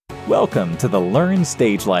Welcome to the Learn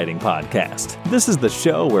Stage Lighting Podcast. This is the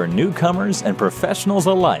show where newcomers and professionals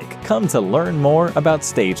alike come to learn more about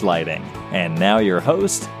stage lighting. And now your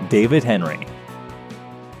host, David Henry.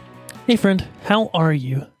 Hey friend, how are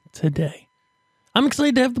you today? I'm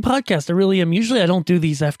excited to have the podcast. I really am. Usually I don't do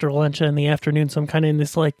these after lunch in the afternoon, so I'm kind of in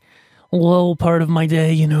this low part of my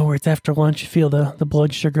day, where it's after lunch, you feel the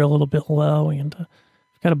blood sugar a little bit low, and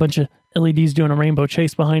I've got a bunch of LEDs doing a rainbow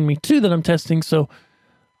chase behind me too that I'm testing, so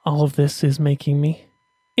all of this is making me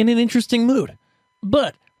in an interesting mood.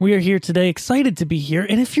 But we are here today, excited to be here,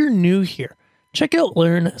 and if you're new here, check out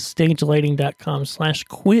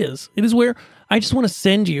learnstagelighting.com/quiz. It is where I just want to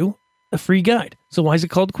send you a free guide. So why is it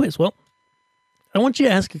called quiz? Well, I want to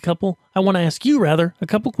ask you a couple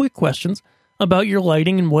quick questions about your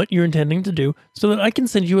lighting and what you're intending to do so that I can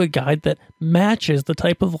send you a guide that matches the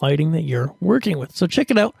type of lighting that you're working with. So check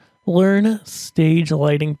it out,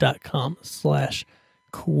 learnstagelighting.com/quiz.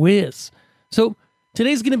 So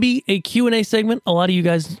today's going to be a Q&A segment. A lot of you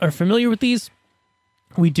guys are familiar with these.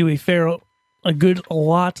 We do a good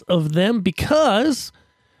lot of them because,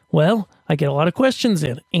 well, I get a lot of questions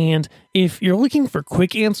in. And if you're looking for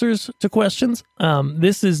quick answers to questions,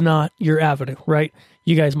 this is not your avenue, right?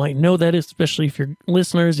 You guys might know that, especially if you're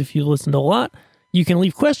listeners, if you listened a lot. You can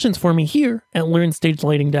leave questions for me here at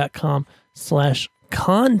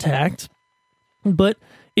learnstagelighting.com/contact. But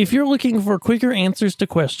if you're looking for quicker answers to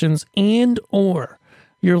questions or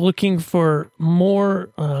you're looking for more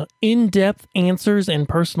in-depth answers and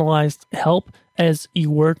personalized help as you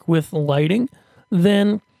work with lighting,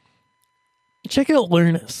 then check out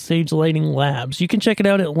Learn Stage Lighting Labs. You can check it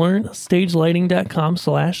out at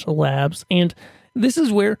learnstagelighting.com/labs. And this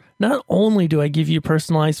is where not only do I give you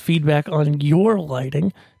personalized feedback on your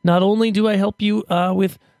lighting, not only do I help you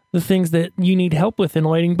with the things that you need help with in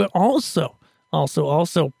lighting, but also,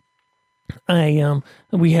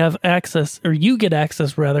 we have access, or you get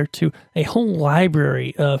access rather, to a whole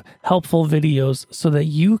library of helpful videos so that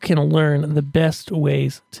you can learn the best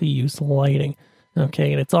ways to use lighting.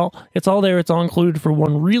 Okay, and it's all there. It's all included for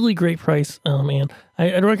one really great price. And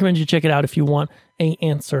I'd recommend you check it out if you want an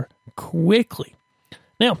answer quickly.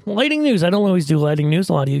 Now, lighting news. I don't always do lighting news.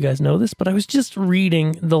 A lot of you guys know this, but I was just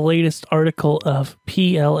reading the latest article of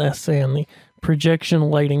PLSN, the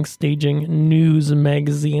Projection Lighting Staging News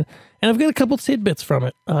magazine, and I've got a couple tidbits from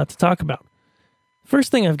it to talk about.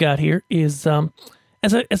 First thing I've got here is,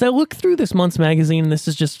 as I look through this month's magazine, this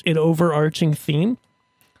is just an overarching theme.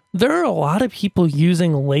 There are a lot of people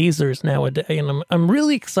using lasers nowadays, and I'm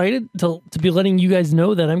really excited to be letting you guys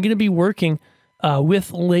know that I'm going to be working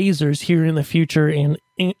with lasers here in the future and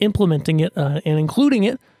implementing it and including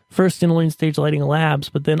it first in Learn Stage Lighting Labs,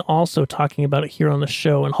 but then also talking about it here on the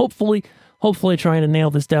show, and hopefully trying to nail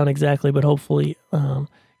this down exactly, but hopefully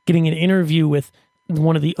getting an interview with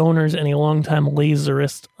one of the owners and a longtime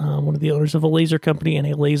laserist, one of the owners of a laser company and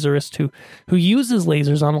a laserist who uses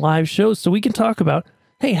lasers on live shows, so we can talk about,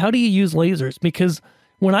 hey, how do you use lasers? Because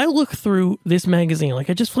when I look through this magazine, I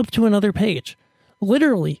just flipped to another page,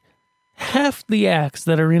 literally half the acts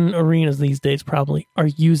that are in arenas these days probably are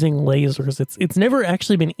using lasers. It's never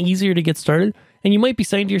actually been easier to get started. And you might be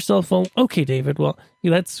saying to yourself, well, okay, David, well,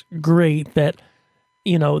 that's great that,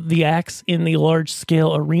 the acts in the large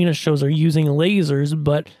scale arena shows are using lasers,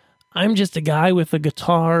 but I'm just a guy with a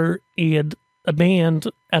guitar and a band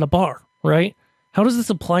at a bar, right? How does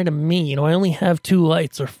this apply to me? I only have 2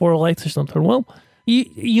 lights or 4 lights or something. Well,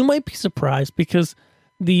 you might be surprised because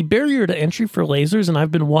the barrier to entry for lasers, and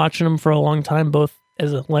I've been watching them for a long time, both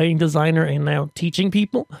as a lighting designer and now teaching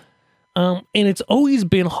people, and it's always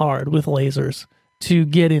been hard with lasers to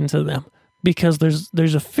get into them because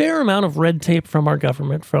there's a fair amount of red tape from our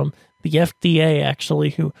government, from the FDA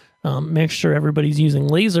actually, who makes sure everybody's using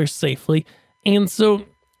lasers safely, and so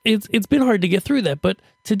it's been hard to get through that. But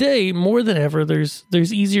today, more than ever, there's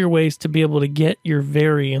easier ways to be able to get your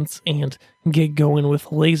variants and get going with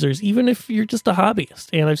lasers, even if you're just a hobbyist.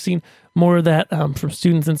 And I've seen more of that from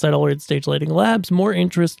students inside Learn Stage Lighting Labs, more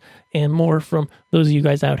interest, and more from those of you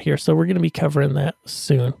guys out here. So we're going to be covering that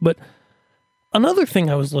soon. But another thing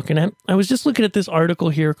I was looking at, I was just looking at this article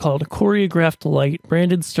here called Choreographed Light,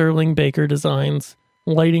 Branded Sterling Baker Designs,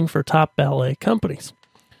 Lighting for Top Ballet Companies.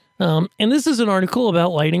 And this is an article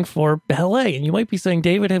about lighting for ballet. And you might be saying,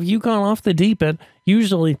 David, have you gone off the deep end?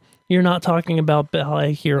 Usually you're not talking about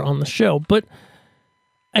ballet here on the show, but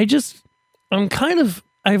I've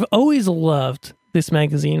always loved this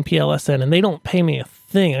magazine, PLSN, and they don't pay me a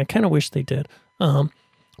thing. I kind of wish they did.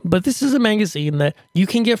 But this is a magazine that you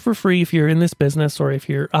can get for free if you're in this business or if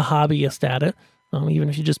you're a hobbyist at it. Even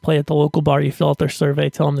if you just play at the local bar, you fill out their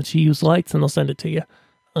survey, tell them that you use lights, and they'll send it to you.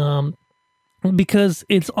 because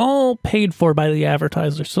it's all paid for by the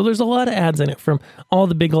advertisers. So there's a lot of ads in it from all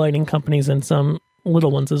the big lighting companies and some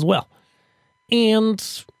little ones as well.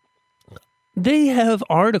 And they have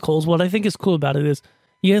articles. What I think is cool about it is,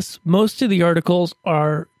 yes, most of the articles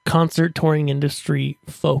are concert touring industry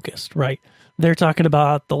focused, right? They're talking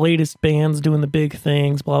about the latest bands doing the big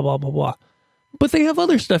things, blah, blah, blah, blah. But they have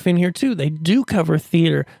other stuff in here too. They do cover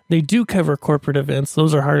theater. They do cover corporate events.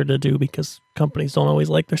 Those are harder to do because companies don't always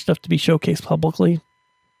like their stuff to be showcased publicly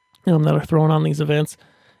that are thrown on these events.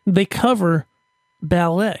 They cover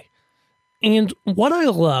ballet. And what I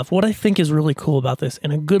love, what I think is really cool about this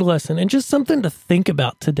and a good lesson and just something to think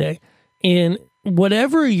about today in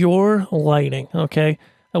whatever your lighting, okay,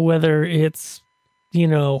 whether it's,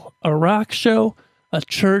 a rock show, a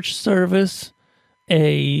church service,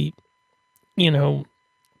 some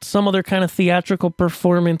other kind of theatrical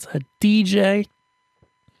performance, a DJ.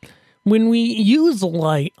 When we use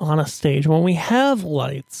light on a stage, when we have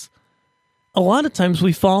lights, a lot of times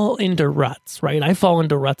we fall into ruts, right? I fall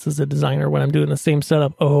into ruts as a designer when I'm doing the same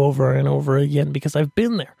setup over and over again because I've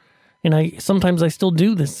been there. And sometimes I still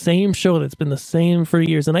do the same show that's been the same for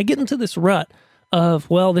years. And I get into this rut of,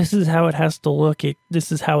 well, this is how it has to look.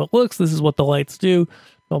 This is how it looks. This is what the lights do,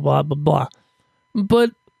 blah, blah, blah, blah.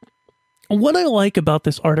 But what I like about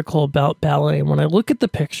this article about ballet, and when I look at the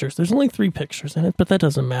pictures, there's only 3 pictures in it, but that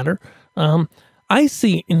doesn't matter. I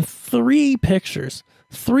see in 3 pictures,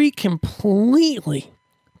 3 completely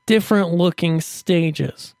different looking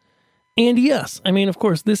stages. And yes, I mean, of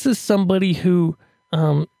course, this is somebody who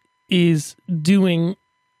is doing,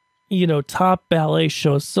 top ballet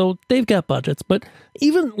shows. So they've got budgets. But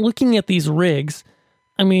even looking at these rigs,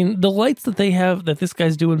 I mean, the lights that they have that this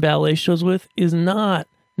guy's doing ballet shows with is not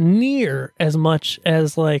near as much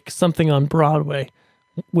as like something on Broadway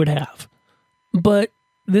would have. But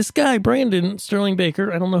this guy, Brandon Sterling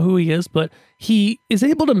Baker, I don't know who he is, but he is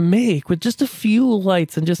able to make with just a few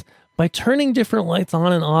lights and just by turning different lights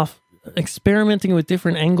on and off, experimenting with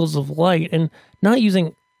different angles of light and not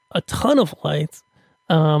using a ton of lights.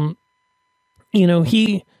 Oh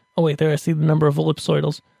wait, there I see the number of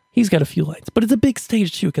ellipsoidals. He's got a few lights, but it's a big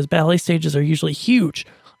stage too because ballet stages are usually huge.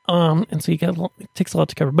 And so it takes a lot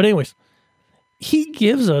to cover. But anyways, he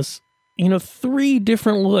gives us, 3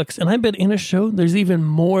 different looks. And I bet in a show, there's even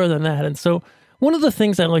more than that. And so one of the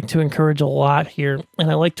things I like to encourage a lot here,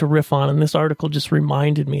 and I like to riff on, and this article just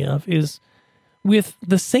reminded me of, is with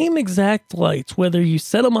the same exact lights, whether you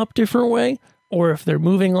set them up different way, or if they're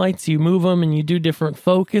moving lights, you move them and you do different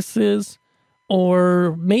focuses,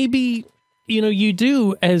 or maybe, you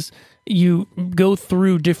do as you go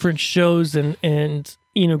through different shows and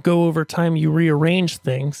go over time, you rearrange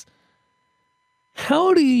things.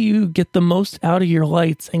 How do you get the most out of your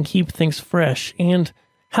lights and keep things fresh? And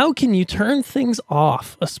how can you turn things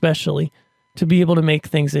off, especially to be able to make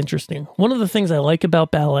things interesting? One of the things I like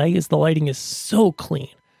about ballet is the lighting is so clean.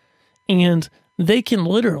 And they can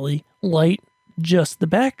literally light just the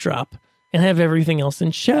backdrop and have everything else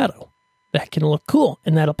in shadow. That can look cool.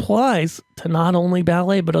 And that applies to not only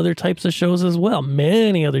ballet, but other types of shows as well.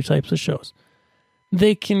 Many other types of shows.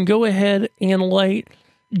 They can go ahead and light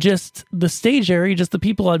just the stage area, just the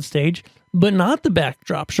people on stage, but not the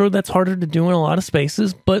backdrop. Sure, that's harder to do in a lot of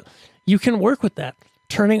spaces, but you can work with that.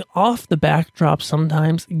 Turning off the backdrop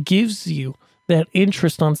sometimes gives you that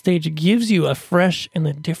interest on stage. It gives you a fresh and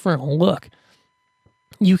a different look.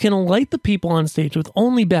 You can light the people on stage with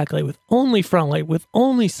only backlight, with only front light, with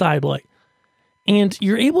only side light. And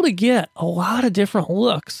you're able to get a lot of different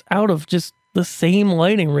looks out of just the same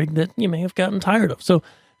lighting rig that you may have gotten tired of. So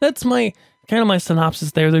that's my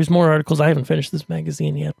synopsis there. There's more articles. I haven't finished this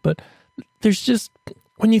magazine yet, but there's just,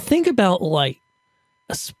 when you think about light,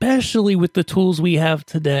 especially with the tools we have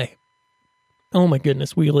today, oh my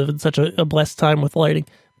goodness, we live in such a blessed time with lighting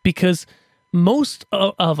because most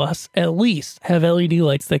of us at least have LED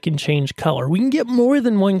lights that can change color. We can get more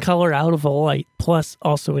than one color out of a light, plus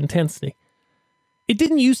also intensity. It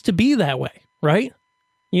didn't used to be that way, right?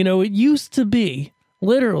 It used to be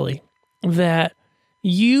literally that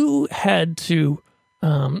you had to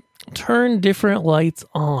turn different lights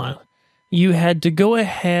on. You had to go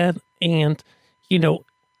ahead and,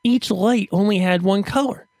 each light only had one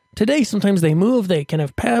color. Today, sometimes they move, they can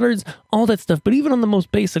have patterns, all that stuff. But even on the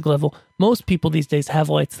most basic level, most people these days have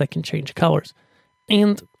lights that can change colors.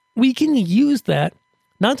 And we can use that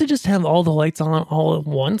not to just have all the lights on all at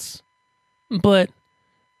once, but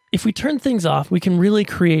if we turn things off, we can really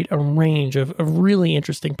create a range of really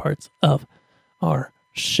interesting parts of our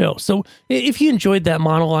show. So if you enjoyed that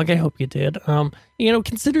monologue, I hope you did.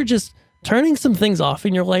 Consider just turning some things off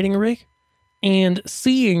in your lighting rig and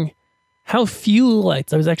seeing how few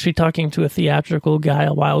lights. I was actually talking to a theatrical guy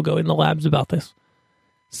a while ago in the labs about this.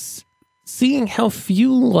 Seeing how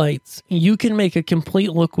few lights you can make a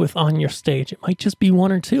complete look with on your stage. It might just be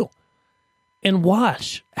one or two. And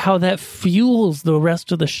watch how that fuels the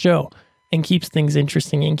rest of the show and keeps things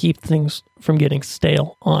interesting and keeps things from getting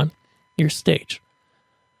stale on your stage.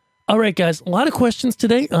 All right, guys, a lot of questions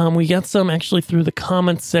today. We got some actually through the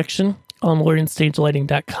comments section on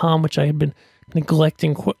learningstagelighting.com, which I had been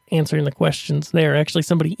neglecting answering the questions there. Actually,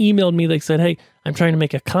 somebody emailed me. They said, hey, I'm trying to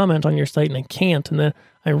make a comment on your site and I can't. And then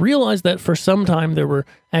I realized that for some time there were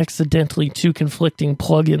accidentally two conflicting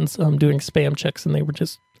plugins doing spam checks, and they were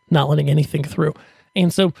just not letting anything through.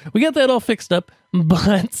 And so we got that all fixed up,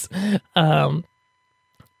 but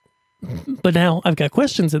now I've got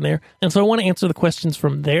questions in there. And so I want to answer the questions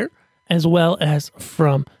from there as well as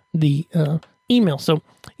from the email. So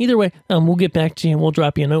either way, we'll get back to you and we'll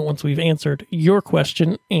drop you a note once we've answered your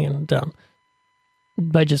question, and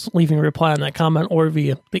by just leaving a reply on that comment or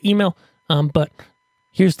via the email. But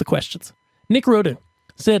here's the questions. Nick Roden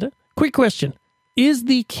said, quick question. Is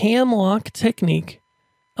the cam lock technique,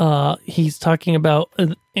 he's talking about,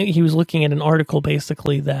 he was looking at an article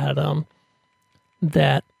basically that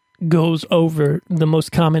goes over the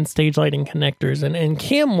most common stage lighting connectors, and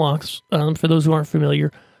cam locks, for those who aren't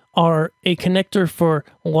familiar, are a connector for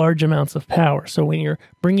large amounts of power. So when you're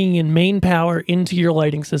bringing in main power into your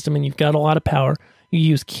lighting system and you've got a lot of power, you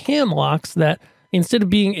use cam locks that, instead of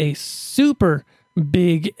being a super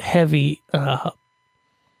big, heavy, a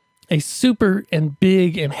super and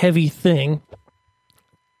big and heavy thing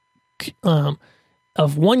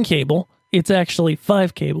of one cable, it's actually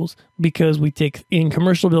 5 cables, because we take, in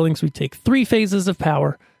commercial buildings, we take 3 phases of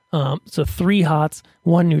power. So 3 hots,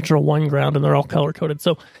 1 neutral, 1 ground, and they're all color coded.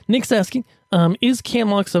 So Nick's asking, is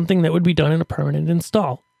cam lock something that would be done in a permanent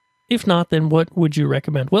install? If not, then what would you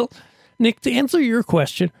recommend? Well, Nick, to answer your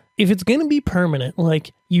question, if it's going to be permanent,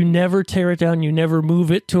 like you never tear it down, you never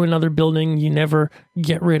move it to another building, you never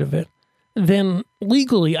get rid of it, then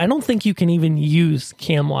legally, I don't think you can even use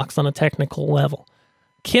cam locks on a technical level.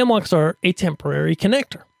 Cam locks are a temporary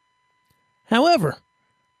connector. However,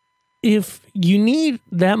 if you need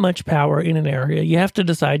that much power in an area, you have to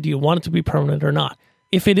decide, do you want it to be permanent or not?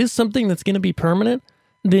 If it is something that's going to be permanent,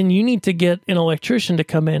 then you need to get an electrician to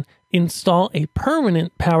come in, install a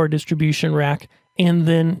permanent power distribution rack, and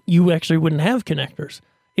then you actually wouldn't have connectors.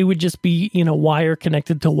 It would just be, wire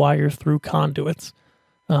connected to wire through conduits.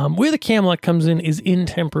 Where the cam lock comes in is in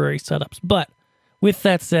temporary setups. But with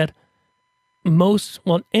that said,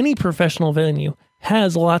 any professional venue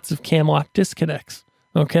has lots of cam lock disconnects,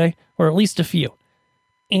 okay? Or at least a few.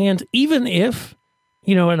 And even if,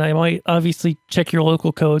 and I might obviously check your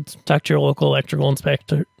local codes, talk to your local electrical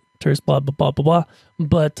inspectors, blah, blah, blah, blah, blah.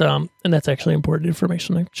 But, and that's actually important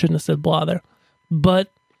information. I shouldn't have said blah there.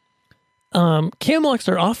 But cam locks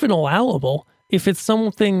are often allowable if it's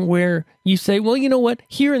something where you say, well, you know what?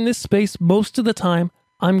 Here in this space, most of the time,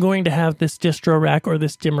 I'm going to have this distro rack or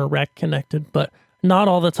this dimmer rack connected, but not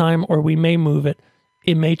all the time, or we may move it.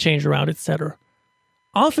 It may change around, etc.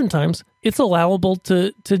 Oftentimes, it's allowable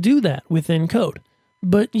to do that within code.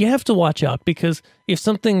 But you have to watch out, because if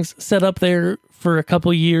something's set up there for a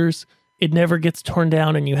couple years, it never gets torn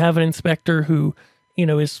down, and you have an inspector who,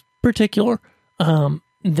 is particular,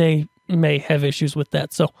 they may have issues with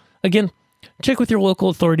that. So again, check with your local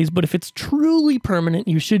authorities, but if it's truly permanent,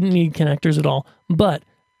 you shouldn't need connectors at all. But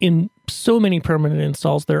in so many permanent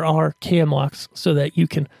installs, there are cam locks so that you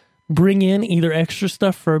can bring in either extra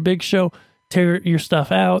stuff for a big show, tear your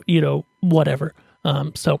stuff out, whatever.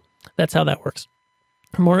 So that's how that works.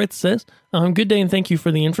 Moritz says, good day and thank you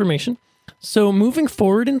for the information. So moving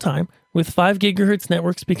forward in time, with 5 gigahertz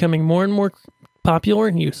networks becoming more and more popular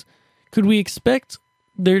in use, could we expect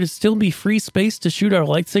there to still be free space to shoot our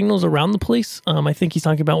light signals around the place? I think he's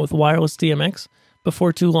talking about with wireless DMX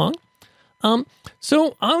before too long.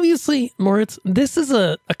 So obviously, Moritz, this is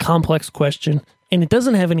a complex question, and it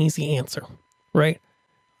doesn't have an easy answer, right?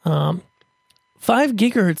 5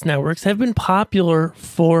 gigahertz networks have been popular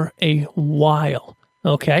for a while,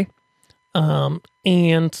 okay?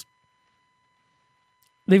 And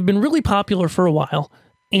they've been really popular for a while,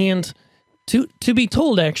 and to be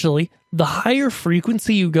told, actually, the higher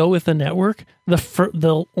frequency you go with a network,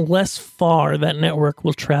 the less far that network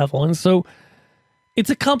will travel. And so it's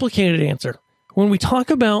a complicated answer. When we talk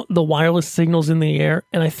about the wireless signals in the air,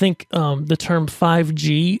 and I think the term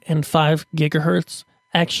 5G and 5 gigahertz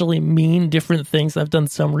actually mean different things. I've done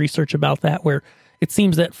some research about that, where it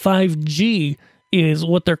seems that 5G is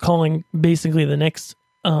what they're calling basically the next,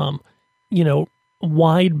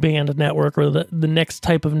 wideband network, or the next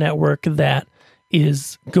type of network that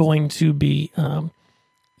is going to be,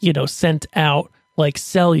 sent out like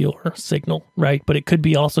cellular signal, right? But it could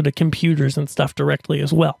be also to computers and stuff directly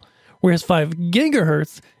as well. Whereas 5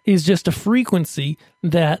 gigahertz is just a frequency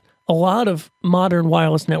that a lot of modern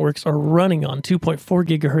wireless networks are running on. 2.4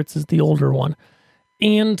 gigahertz is the older one.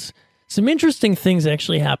 And some interesting things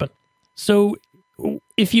actually happen. So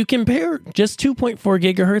if you compare just 2.4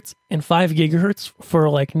 gigahertz and 5 gigahertz for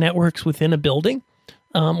like networks within a building,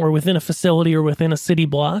 or within a facility or within a city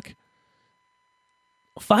block,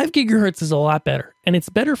 5 gigahertz is a lot better. And it's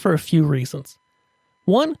better for a few reasons.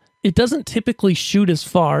 One, it doesn't typically shoot as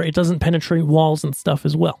far. It doesn't penetrate walls and stuff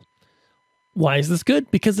as well. Why is this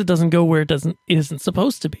good? Because it doesn't go where it isn't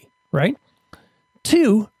supposed to be, right?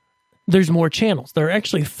 2, there's more channels. There are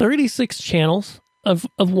actually 36 channels of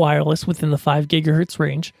wireless within the 5 gigahertz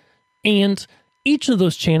range, and each of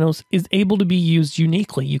those channels is able to be used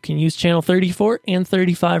uniquely. You can use channel 34 and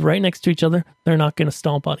 35 right next to each other. They're not going to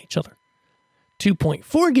stomp on each other. 2.4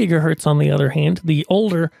 gigahertz, on the other hand, the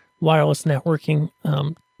older wireless networking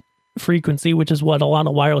frequency, which is what a lot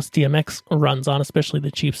of wireless DMX runs on, especially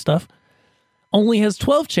the cheap stuff, only has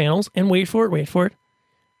 12 channels, and wait for it.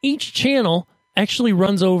 Each channel actually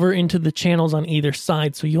runs over into the channels on either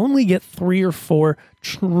side, so you only get 3 or 4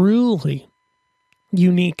 truly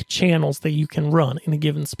unique channels that you can run in a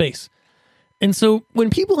given space. And so when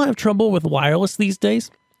people have trouble with wireless these days,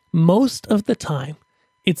 most of the time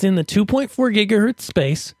it's in the 2.4 gigahertz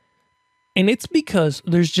space, and it's because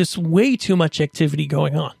there's just way too much activity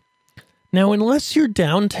going on. Now, unless you're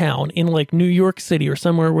downtown in like New York City or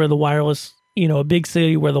somewhere where the wireless, a big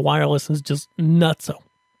city where the wireless is just nutso,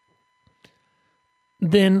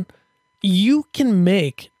 then you can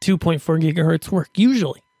make 2.4 gigahertz work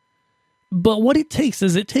usually. But what it takes,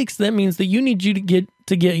 that means that you need you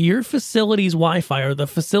to get your facility's Wi-Fi, or the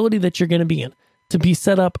facility that you're going to be in, to be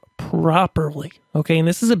set up properly. Okay, and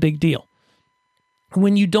this is a big deal.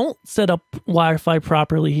 When you don't set up Wi-Fi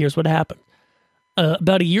properly, here's what happened.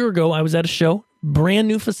 About a year ago, I was at a show, brand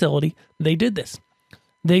new facility. They did this.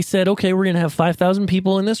 They said, okay, we're going to have 5,000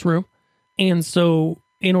 people in this room. And so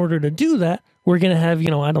in order to do that, we're going to have,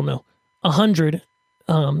 100,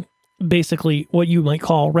 basically what you might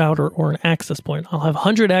call a router or an access point. I'll have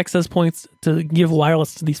 100 access points to give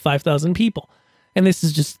wireless to these 5,000 people. And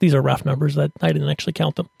these are rough numbers that I didn't actually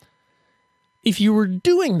count them. If you were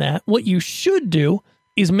doing that, what you should do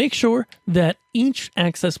is make sure that each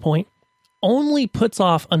access point only puts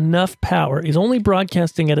off enough power, is only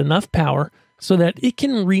broadcasting at enough power so that it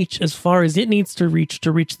can reach as far as it needs to reach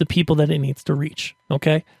the people that it needs to reach,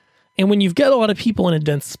 okay? And when you've got a lot of people in a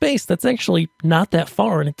dense space, that's actually not that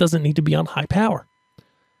far, and it doesn't need to be on high power.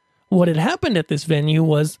 What had happened at this venue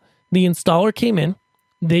was the installer came in,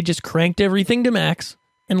 they just cranked everything to max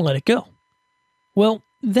and let it go. Well,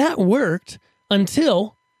 that worked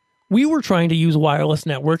until we were trying to use wireless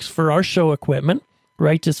networks for our show equipment,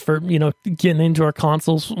 right? Just for, getting into our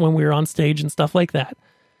consoles when we were on stage and stuff like that.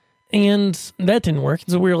 And that didn't work.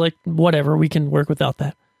 So we were like, whatever, we can work without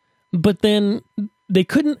that. But then they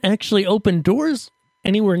couldn't actually open doors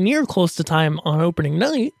anywhere near close to time on opening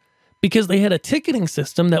night because they had a ticketing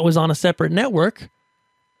system that was on a separate network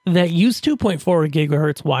that used 2.4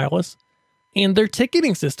 gigahertz wireless, and their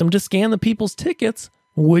ticketing system to scan the people's tickets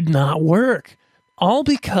would not work. All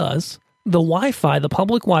because the Wi-Fi, the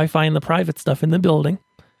public Wi-Fi and the private stuff in the building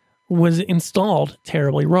was installed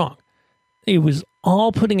terribly wrong. It was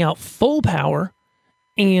all putting out full power,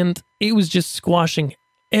 and it was just squashing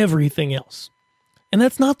everything else. And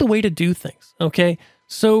that's not the way to do things, okay?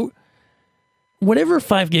 So whatever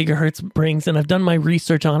 5 gigahertz brings, and I've done my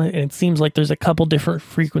research on it, and it seems like there's a couple different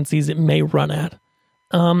frequencies it may run at,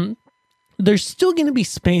 there's still going to be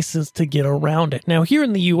spaces to get around it. Now, here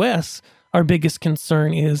in the US, our biggest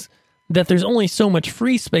concern is that there's only so much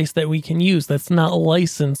free space that we can use that's not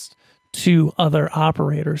licensed to other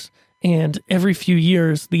operators. And every few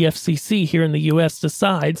years, the FCC here in the US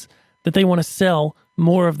decides that they want to sell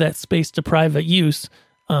more of that space to private use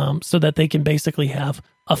so that they can basically have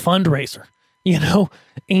a fundraiser,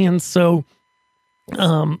 And so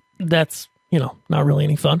that's, not really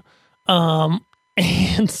any fun.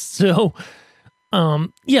 And so, I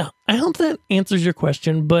hope that answers your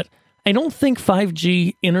question, but I don't think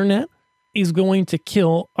 5G internet is going to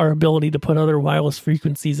kill our ability to put other wireless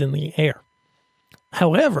frequencies in the air.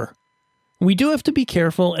 However, we do have to be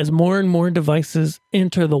careful as more and more devices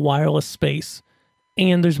enter the wireless space,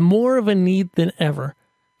 and there's more of a need than ever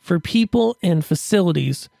for people and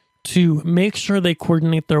facilities to make sure they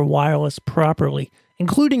coordinate their wireless properly,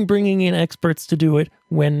 including bringing in experts to do it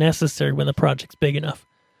when necessary, when the project's big enough,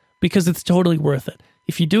 because it's totally worth it.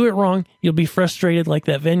 If you do it wrong, you'll be frustrated like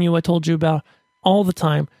that venue I told you about, all the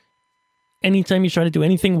time. Anytime you try to do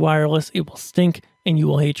anything wireless, it will stink and you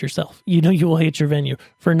will hate yourself. You will hate your venue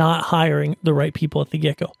for not hiring the right people at the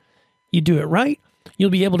get-go. You do it right, you'll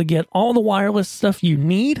be able to get all the wireless stuff you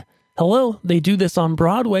need. Hello, they do this on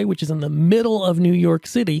Broadway, which is in the middle of New York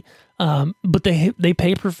City, but they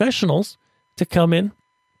pay professionals to come in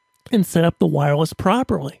and set up the wireless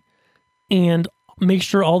properly and make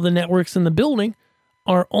sure all the networks in the building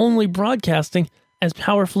are only broadcasting as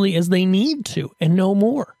powerfully as they need to and no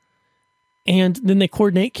more. And then they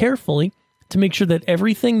coordinate carefully to make sure that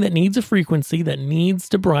everything that needs a frequency that needs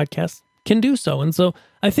to broadcast can do so. And so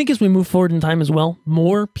I think as we move forward in time as well,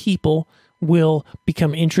 more people will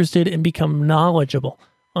become interested and become knowledgeable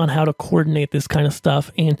on how to coordinate this kind of stuff.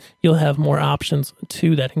 And you'll have more options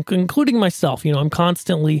to that, including myself. I'm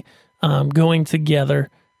constantly going together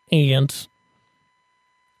and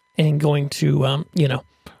going to,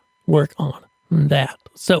 work on that.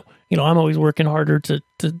 So, I'm always working harder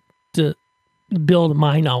to build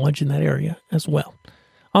my knowledge in that area as well.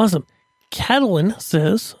 Awesome. Catalin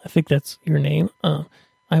says, I think that's your name. I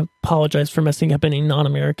apologize for messing up any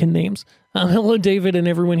non-American names. Hello, David, and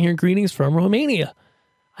everyone here. Greetings from Romania.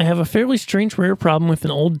 I have a fairly strange, rare problem with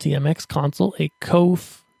an old DMX console, a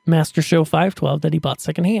Kof Master Show 512 that he bought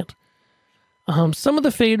secondhand. Some of the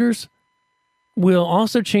faders will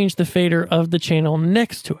also change the fader of the channel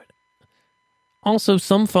next to it. Also,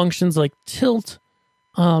 some functions like tilt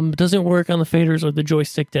doesn't work on the faders or the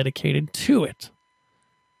joystick dedicated to it.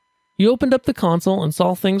 You opened up the console and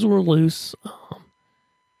saw things were loose.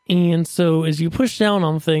 And so as you push down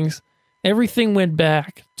on things, everything went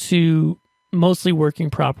back to mostly working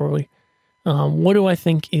properly. What do I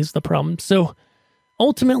think is the problem? So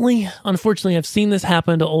ultimately, unfortunately, I've seen this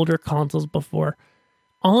happen to older consoles before.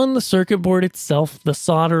 On the circuit board itself, the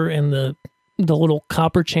solder and the little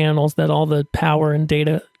copper channels that all the power and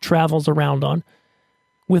data travels around on.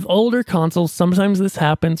 With older consoles, sometimes this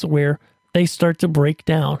happens where they start to break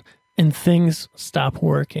down and things stop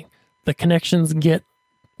working. The connections get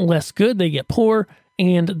less good, they get poor,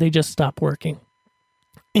 and they just stop working.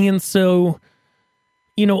 And so,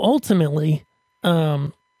 ultimately,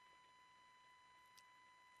 I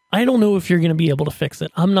don't know if you're going to be able to fix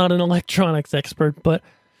it. I'm not an electronics expert, but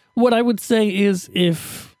what I would say is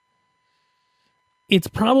if it's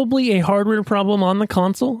probably a hardware problem on the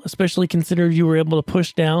console, especially considering you were able to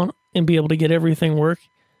push down and be able to get everything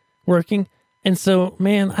working. And so,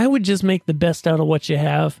 man, I would just make the best out of what you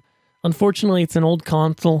have. Unfortunately, it's an old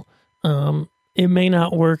console. It may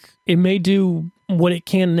not work. It may do what it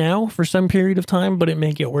can now for some period of time, but it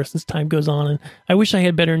may get worse as time goes on. And I wish I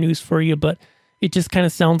had better news for you, but it just kind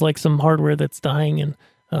of sounds like some hardware that's dying.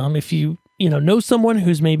 And if you know someone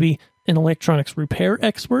who's maybe an electronics repair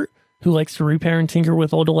expert who likes to repair and tinker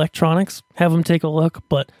with old electronics, have them take a look.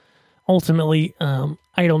 But ultimately,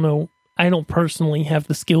 I don't know. I don't personally have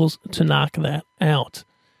the skills to knock that out.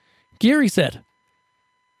 Gary said,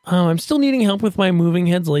 I'm still needing help with my moving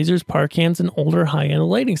heads, lasers, park hands, and older high-end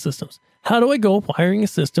lighting systems. How do I go wiring a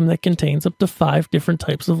system that contains up to 5 different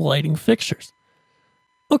types of lighting fixtures?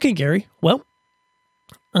 Okay, Gary. Well,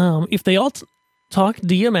 if they all talk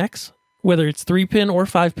DMX, whether it's 3-pin or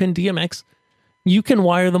 5-pin DMX, you can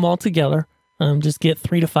wire them all together. Just get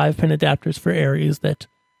 3 to 5-pin adapters for areas that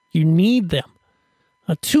you need them.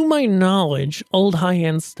 To my knowledge, old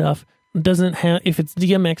high-end stuff doesn't have, if it's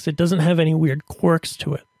DMX, it doesn't have any weird quirks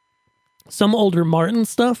to it. Some older Martin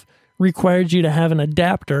stuff required you to have an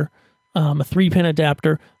adapter, a 3-pin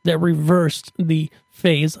adapter that reversed the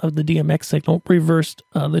phase of the DMX signal, reversed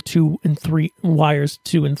the 2 and 3 wires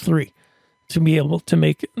 2 and 3 to be able to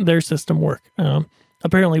make their system work.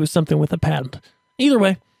 Apparently it was something with a patent. Either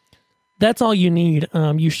way, that's all you need.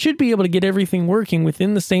 You should be able to get everything working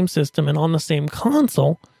within the same system and on the same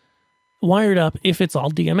console wired up if it's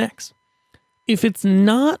all DMX. If it's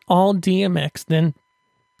not all DMX, then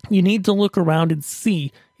you need to look around and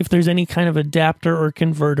see if there's any kind of adapter or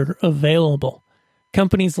converter available.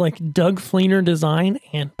 Companies like Doug Fleener Design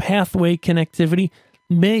and Pathway Connectivity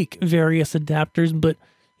make various adapters, but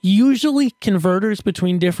usually converters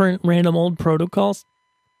between different random old protocols,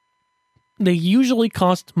 they usually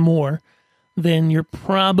cost more than you're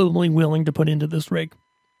probably willing to put into this rig.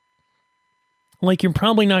 Like, you're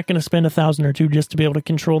probably not going to spend $1,000 or $2,000 just to be able to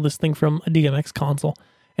control this thing from a DMX console.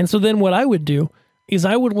 And so then what I would do is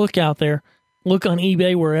I would look out there, look on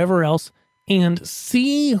eBay, wherever else, and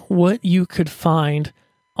see what you could find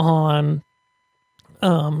on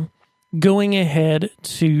going ahead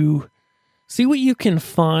to see what you can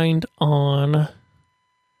find on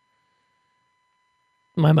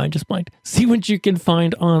My mind just blanked. See what you can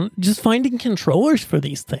find on just finding controllers for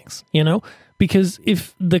these things, because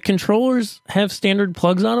if the controllers have standard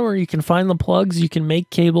plugs on them, or you can find the plugs, you can make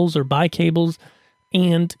cables or buy cables,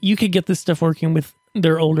 and you could get this stuff working with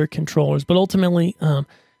their older controllers. But ultimately,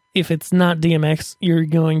 if it's not DMX, you're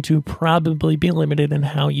going to probably be limited in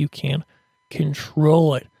how you can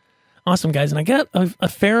control it. Awesome, guys. And I got a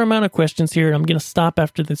fair amount of questions here. I'm going to stop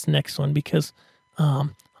after this next one because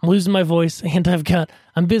I'm losing my voice and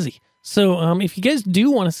I'm busy. So if you guys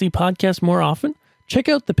do want to see podcasts more often, check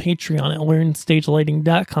out the Patreon at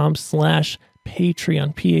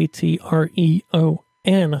learnstagelighting.com/Patreon,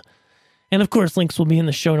 Patreon. And of course, links will be in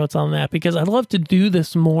the show notes on that, because I'd love to do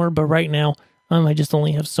this more, but right now I just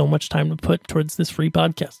only have so much time to put towards this free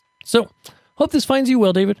podcast. So hope this finds you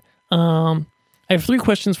well, David. I have 3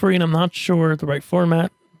 questions for you, and I'm not sure the right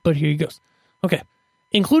format, but here you goes. Okay.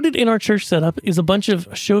 Included in our church setup is a bunch of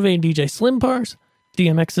Chauvet DJ Slim bars,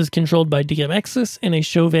 DMXis controlled by DMXis, and a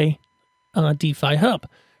Chauvet DeFi hub.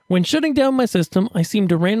 When shutting down my system, I seem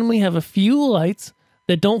to randomly have a few lights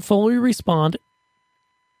that don't fully respond,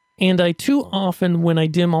 and too often when I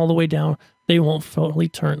dim all the way down, they won't fully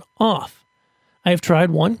turn off. I have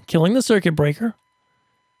tried 1, killing the circuit breaker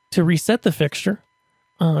to reset the fixture,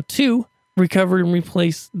 2, recover and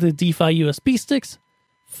replace the DeFi USB sticks,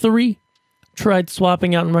 3, tried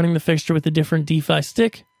swapping out and running the fixture with a different DeFi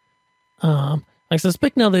stick. I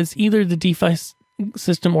suspect now that it's either the DeFi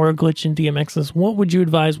system or a glitch in DMXis. What would you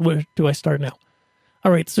advise? Where do I start now?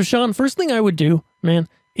 All right, so Sean, first thing I would do, man,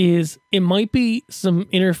 is it might be some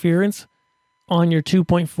interference on your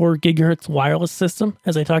 2.4 gigahertz wireless system,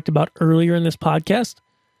 as I talked about earlier in this podcast.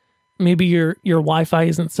 Maybe your Wi-Fi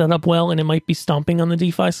isn't set up well, and it might be stomping on the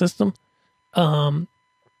DeFi system. And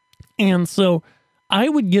so I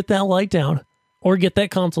would get that light down, or get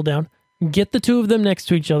that console down, get the 2 of them next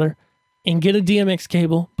to each other, and get a DMX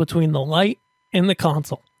cable between the light and the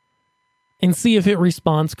console, and see if it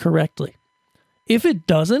responds correctly. If it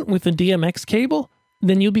doesn't with the DMX cable,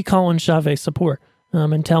 then you'll be calling Chauvet support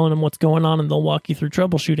and telling them what's going on, and they'll walk you through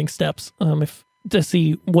troubleshooting steps to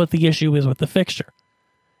see what the issue is with the fixture.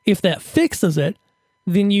 If that fixes it,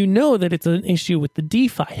 then you know that it's an issue with the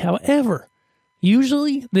DeFi. However,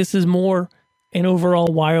 usually this is more an overall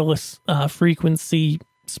wireless frequency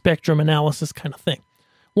spectrum analysis kind of thing.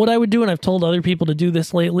 What I would do, and I've told other people to do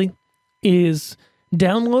this lately, is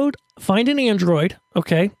find an Android,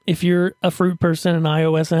 okay? If you're a Fruit person, an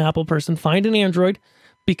iOS, an Apple person, find an Android,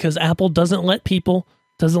 because Apple doesn't let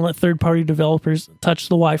third-party developers touch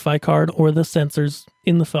the Wi-Fi card or the sensors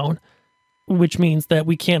in the phone, which means that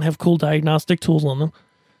we can't have cool diagnostic tools on them.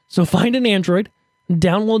 So find an Android,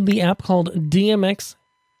 download the app called DMX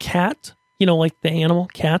Cat, like the animal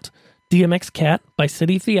cat, DMX Cat by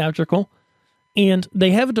City Theatrical. And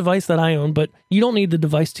they have a device that I own, but you don't need the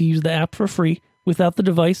device to use the app for free. Without the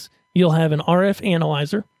device, you'll have an RF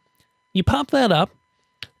analyzer. You pop that up,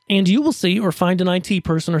 and you will see, or find an IT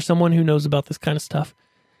person or someone who knows about this kind of stuff,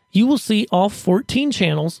 you will see all 14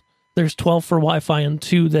 channels. There's 12 for Wi-Fi and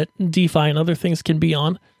 2 that DeFi and other things can be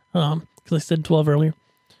on, because I said 12 earlier.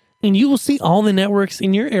 And you will see all the networks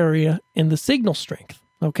in your area and the signal strength,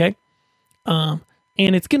 okay? And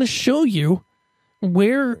it's going to show you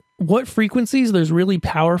what frequencies there's really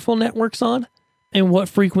powerful networks on, and what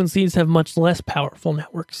frequencies have much less powerful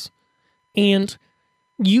networks. And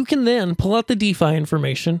you can then pull out the DeFi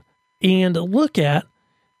information and look at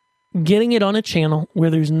getting it on a channel where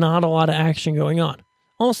there's not a lot of action going on.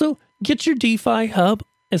 Also, get your DeFi hub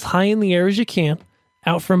as high in the air as you can,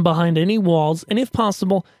 out from behind any walls, and if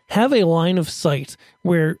possible, have a line of sight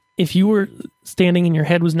where if you were standing and your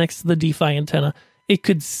head was next to the DeFi antenna, it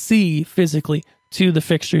could see physically to the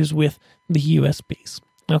fixtures with the USBs,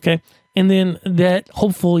 okay? And then that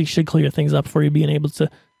hopefully should clear things up for you being able to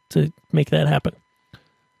make that happen.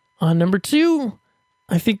 Number 2,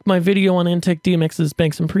 I think my video on Antec DMX's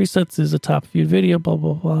banks and presets is a top viewed video, blah,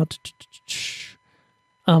 blah, blah.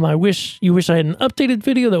 I wish I had an updated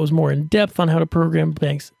video that was more in depth on how to program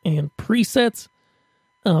banks and presets.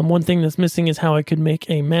 One thing that's missing is how I could make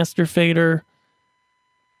a master fader,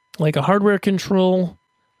 like a hardware control,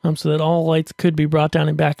 so that all lights could be brought down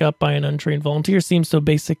and back up by an untrained volunteer. Seems so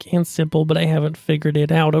basic and simple, but I haven't figured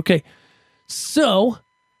it out. Okay, so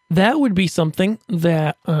that would be something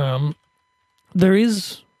that there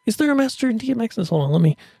is. Is there a master in DMXis? Hold on, let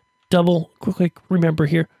me quick remember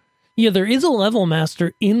here. Yeah, there is a level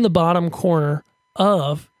master in the bottom corner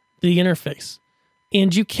of the interface,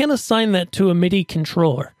 and you can assign that to a MIDI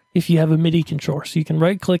controller if you have a MIDI controller. So you can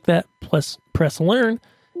right-click that, plus press learn,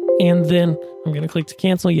 and then I'm going to click to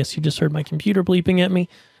cancel. Yes, you just heard my computer bleeping at me.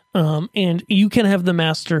 And you can have the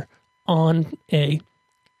master on a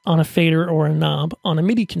on a fader or a knob on a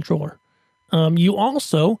MIDI controller. You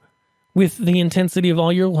also, with the intensity of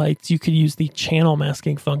all your lights, you could use the channel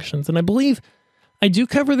masking functions. And I believe I do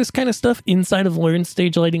cover this kind of stuff inside of Learn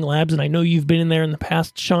Stage Lighting Labs, and I know you've been in there in the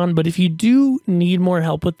past, Sean, but if you do need more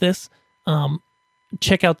help with this,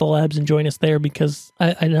 check out the labs and join us there, because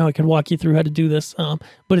I know I can walk you through how to do this,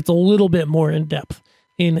 but it's a little bit more in depth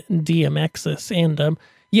in DMXis. And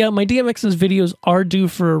yeah, my DMXis videos are due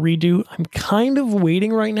for a redo. I'm kind of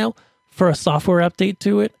waiting right now for a software update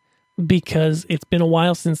to it, because it's been a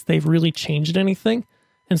while since they've really changed anything.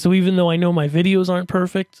 And so even though I know my videos aren't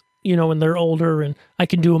perfect, and they're older and I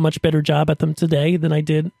can do a much better job at them today than I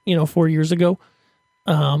did, 4 years ago,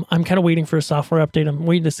 I'm kind of waiting for a software update. I'm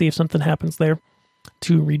waiting to see if something happens there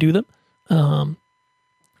to redo them.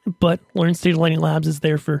 But Learn Stage Lighting Labs is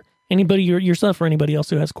there for anybody, yourself or anybody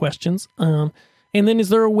else who has questions. And then is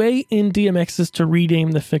there a way in DMXis to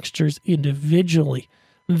rename the fixtures individually?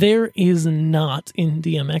 There is not in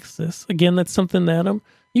DMXis. Again, that's something that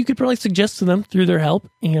you could probably suggest to them through their help,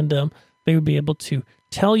 and they would be able to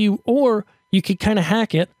tell you, or you could kind of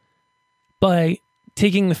hack it by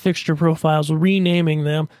taking the fixture profiles, renaming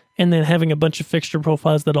them, and then having a bunch of fixture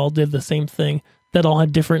profiles that all did the same thing, that all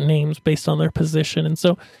had different names based on their position. And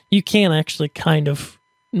so you can actually kind of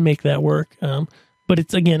make that work. But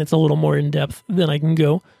it's a little more in depth than I can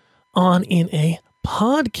go on in a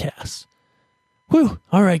podcast. Whew.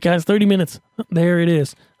 All right, guys, 30 minutes. There it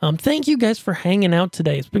is. Thank you guys for hanging out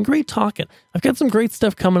today. It's been great talking. I've got some great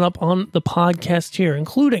stuff coming up on the podcast here,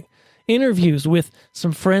 including interviews with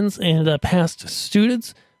some friends and past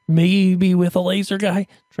students, maybe with a laser guy,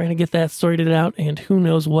 trying to get that sorted out, and who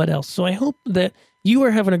knows what else. So I hope that you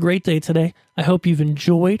are having a great day today. I hope you've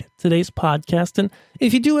enjoyed today's podcast. And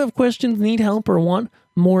if you do have questions, need help, or want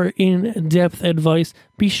more in-depth advice,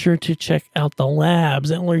 be sure to check out the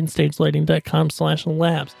labs at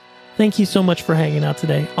learnstagelighting.com/labs. Thank you so much for hanging out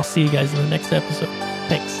today. I'll see you guys in the next episode.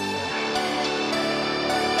 Thanks.